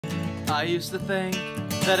I used to think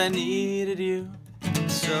that I needed you,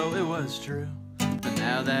 so it was true, but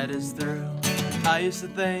now that is through. I used to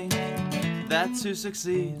think that to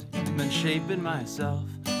succeed meant shaping myself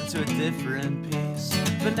into a different piece,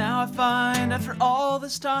 but now I find after all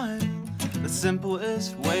this time the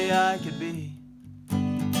simplest way I could be.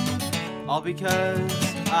 All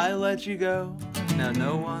because I let you go, now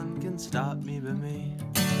no one can stop me but me.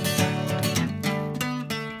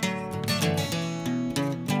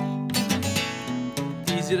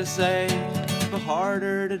 Easy to say, but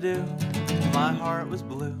harder to do. My heart was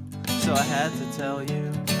blue, so I had to tell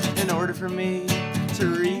you. In order for me to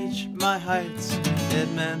reach my heights, it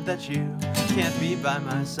meant that you can't be by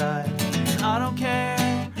my side. And I don't care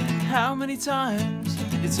how many times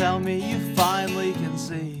you tell me you finally can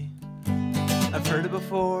see. I've heard it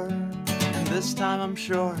before, and this time I'm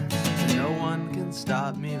sure that no one can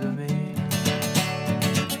stop me but me.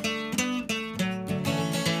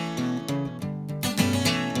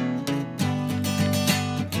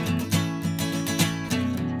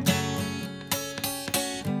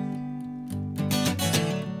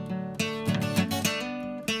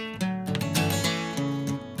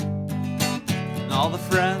 And all the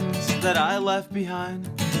friends that I left behind,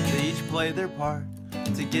 they each played their part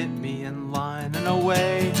to get me in line and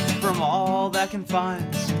away from all that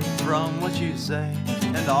confines, from what you say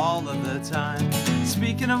and all of the time.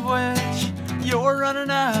 Speaking of which, you're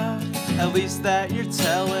running out, at least that you're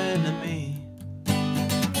telling to me.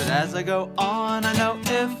 But as I go on, I know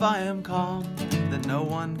if I am calm, then no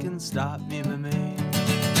one can stop me but me.